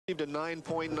to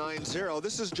 9.90.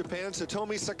 This is Japan's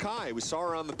Hitomi Sakai. We saw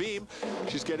her on the beam.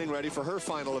 She's getting ready for her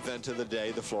final event of the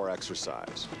day, the floor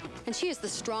exercise. And she is the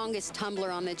strongest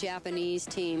tumbler on the Japanese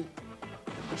team.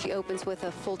 She opens with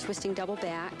a full twisting double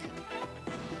back.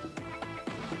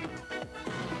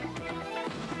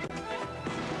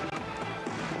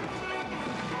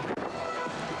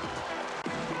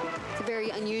 It's a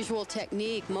very unusual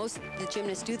technique. Most of the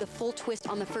gymnasts do the full twist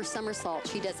on the first somersault.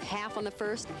 She does half on the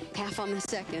first, half on the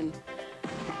second.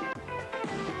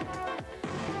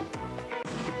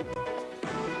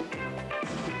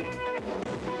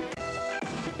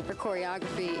 Her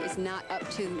choreography is not up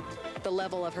to the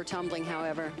level of her tumbling,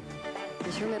 however.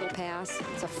 Here's her middle pass.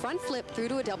 It's a front flip through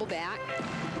to a double back.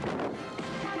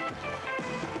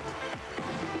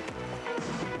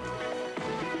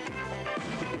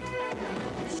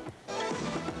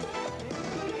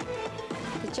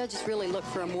 The judges really look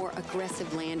for a more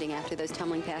aggressive landing after those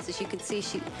tumbling passes. You can see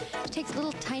she takes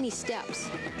little tiny steps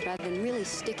rather than really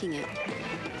sticking it.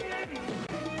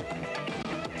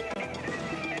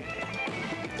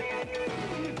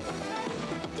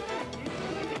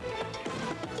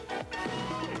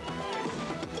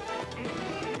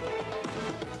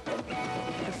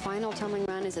 Her final tumbling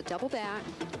run is a double back.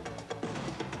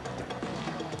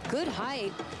 Good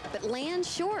height, but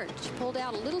lands short. She pulled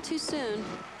out a little too soon.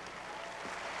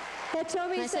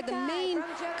 Hitomi And I said the main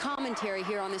commentary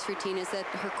here on this routine is that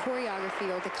her choreography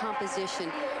or the composition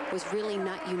was really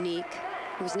not unique.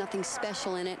 There was nothing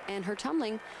special in it, and her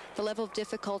tumbling, the level of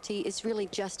difficulty is really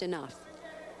just enough.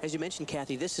 As you mentioned,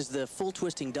 Kathy, this is the full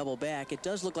twisting double back. It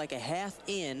does look like a half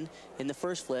in the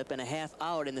first flip and a half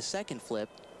out in the second flip.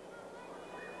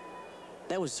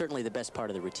 That was certainly the best part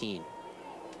of the routine.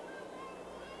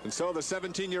 And so the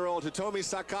 17-year-old Hitomi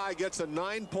Sakai gets a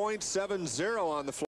 9.70 on the floor.